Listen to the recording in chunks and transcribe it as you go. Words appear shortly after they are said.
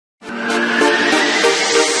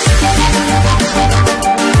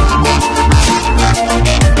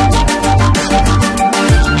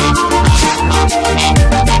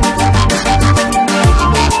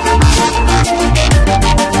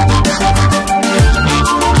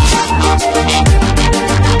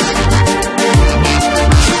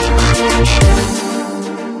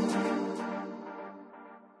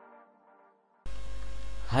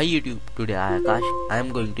YouTube, today I Akash. I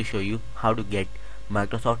am going to show you how to get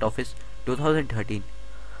Microsoft Office 2013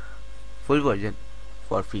 full version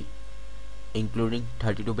for free, including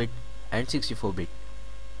 32-bit and 64-bit.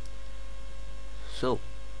 So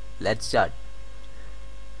let's start.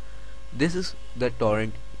 This is the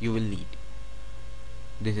torrent you will need.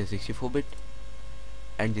 This is 64-bit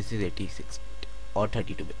and this is 86-bit or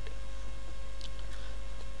 32-bit.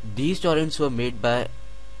 These torrents were made by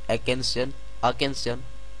activator,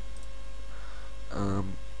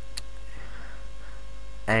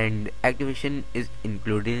 and activation is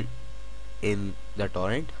included in the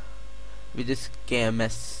torrent, which is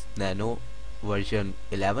KMSnano version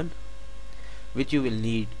 11, which you will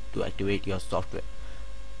need to activate your software.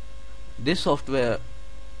 This software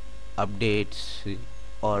updates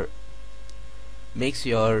or makes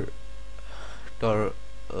your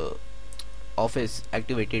Office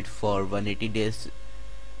activated for 180 days,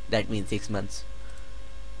 that means 6 months.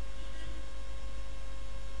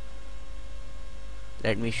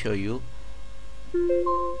 Let me show you.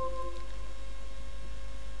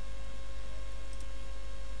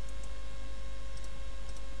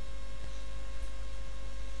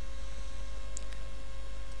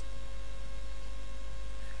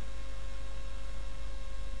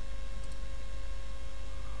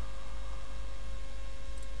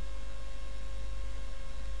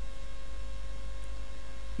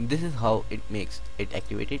 This is how it makes it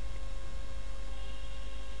activated.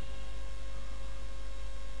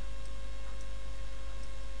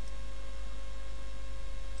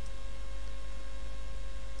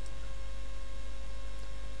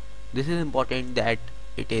 This is important that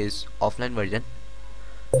it is offline version,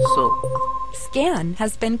 so scan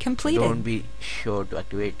has been completed. Don't be sure to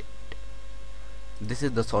activate it. This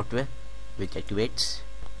is the software which activates.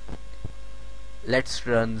 Let's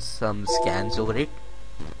run some scans over it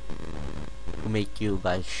to make you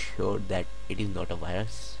guys sure that it is not a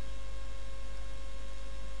virus.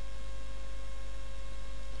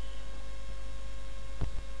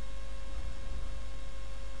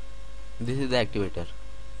 This is the activator.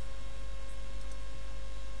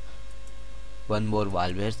 One more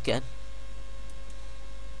malware scan.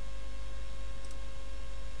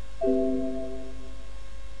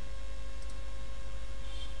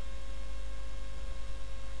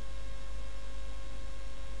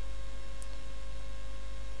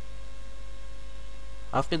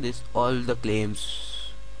 After this, all the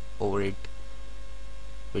claims over it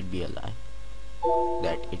will be a lie,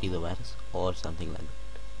 that it is a virus or something like that.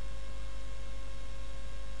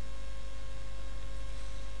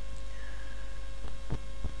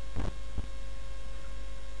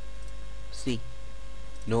 See,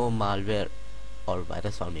 no malware or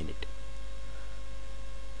virus found in it.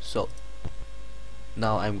 So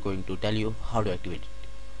now I'm going to tell you how to activate it.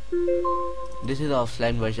 This is the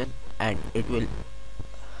offline version, and it will,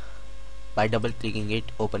 by double clicking it,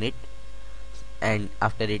 open it, and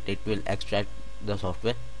after it will extract the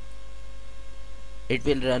software. It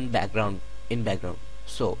will run in background,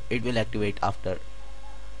 so it will activate after,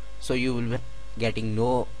 so you will be getting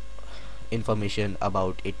no information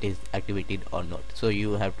about it is activated or not. So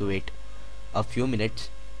you have to wait a few minutes,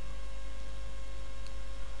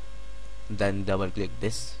 then double click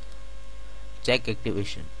this, check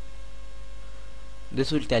activation.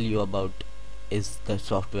 This will tell you about is the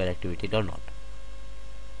software activated or not.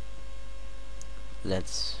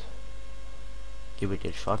 Let's give it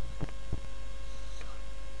a shot.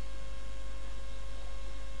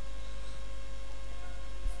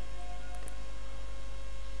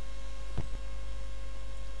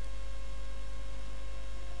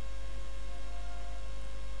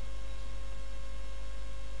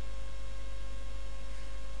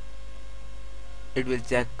 It will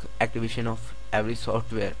check activation of every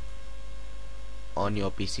software on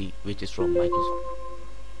your PC which is from Microsoft.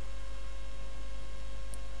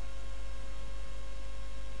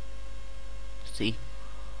 See,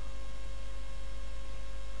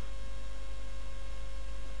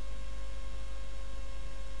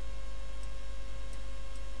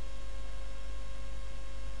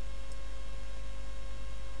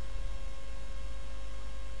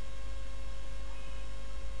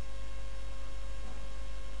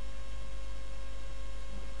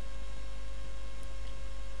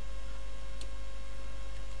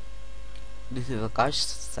 this is Akash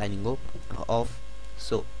signing off.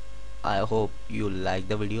 So I hope you like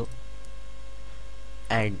the video,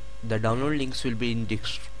 and the download links will be in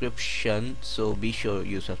description, so be sure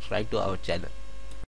you subscribe to our channel.